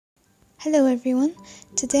Hello everyone,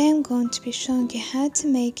 today I'm going to be showing you how to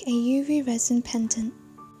make a UV resin pendant.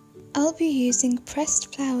 I'll be using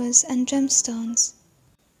pressed flowers and gemstones.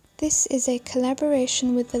 This is a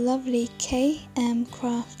collaboration with the lovely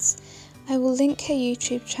CRAFTS. I will link her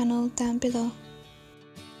YouTube channel down below.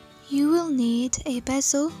 You will need a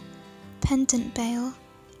bezel, pendant bail,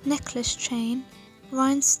 necklace chain,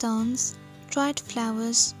 rhinestones, dried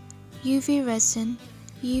flowers, UV resin,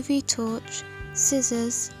 UV torch,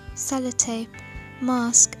 scissors, sellotape,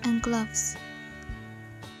 mask and gloves.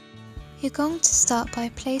 You're going to start by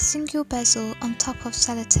placing your bezel on top of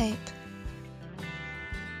sellotape.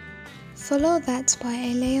 Follow that by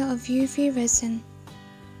a layer of UV resin.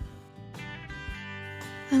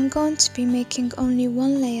 I'm going to be making only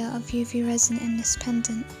one layer of UV resin in this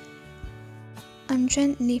pendant. I'm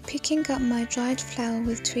gently picking up my dried flower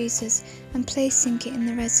with tweezers and placing it in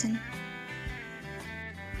the resin.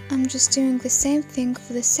 I'm just doing the same thing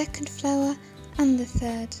for the second flower and the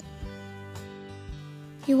third.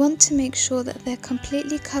 You want to make sure that they're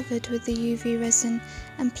completely covered with the UV resin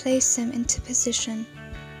and place them into position.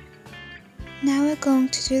 Now we're going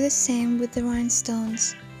to do the same with the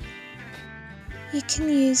rhinestones. You can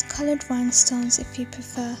use coloured rhinestones if you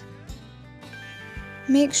prefer.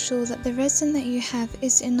 Make sure that the resin that you have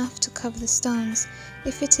is enough to cover the stones.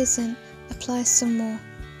 If it isn't, apply some more.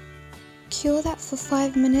 Cure that for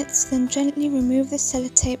 5 minutes, then gently remove the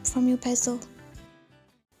sellotape from your bezel.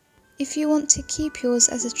 If you want to keep yours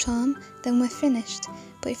as a charm, then we're finished,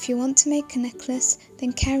 but if you want to make a necklace,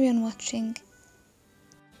 then carry on watching.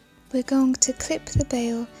 We're going to clip the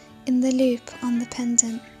bail in the loop on the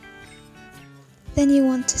pendant. Then you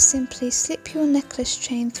want to simply slip your necklace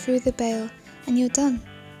chain through the bail and you're done.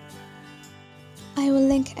 I will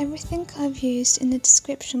link everything I've used in the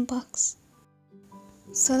description box.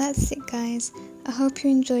 So that's it guys, I hope you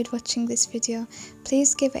enjoyed watching this video.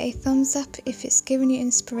 Please give it a thumbs up if it's given you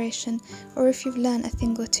inspiration or if you've learned a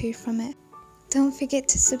thing or two from it. Don't forget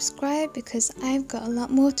to subscribe because I've got a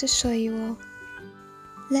lot more to show you all.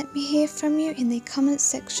 Let me hear from you in the comments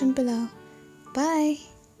section below. Bye!